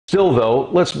Still, though,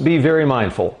 let's be very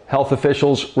mindful. Health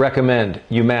officials recommend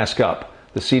you mask up.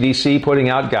 The CDC putting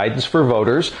out guidance for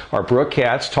voters. Our Brooke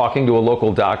Katz talking to a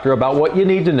local doctor about what you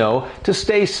need to know to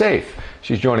stay safe.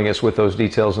 She's joining us with those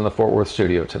details in the Fort Worth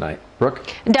studio tonight.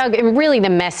 Brooke? Doug, and really the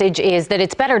message is that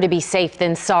it's better to be safe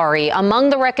than sorry.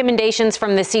 Among the recommendations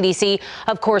from the CDC,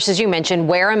 of course, as you mentioned,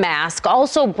 wear a mask.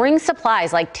 Also, bring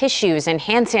supplies like tissues and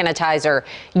hand sanitizer.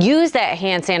 Use that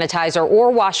hand sanitizer or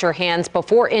wash your hands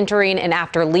before entering and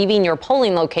after leaving your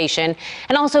polling location.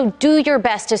 And also do your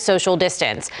best to social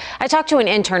distance. I talked to an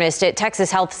internist at Texas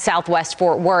Health Southwest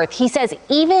Fort Worth. He says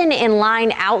even in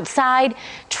line outside,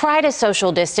 try to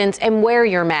social distance and wear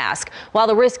your mask. While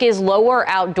the risk is lower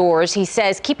outdoors, he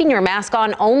says keeping your mask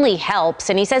on only helps,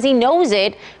 and he says he knows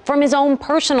it from his own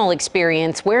personal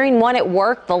experience wearing one at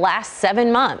work the last 7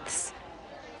 months.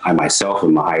 I myself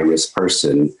am a high-risk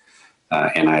person,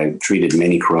 and I've treated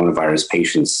many coronavirus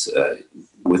patients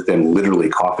with them literally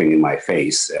coughing in my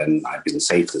face, and I've been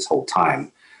safe this whole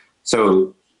time.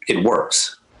 So it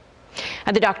works.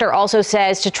 The doctor also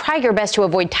says to try your best to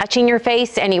avoid touching your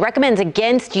face, and he recommends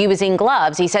against using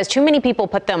gloves. He says too many people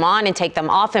put them on and take them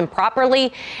off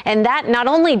improperly, and that not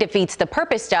only defeats the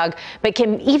purpose, Doug, but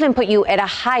can even put you at a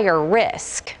higher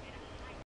risk.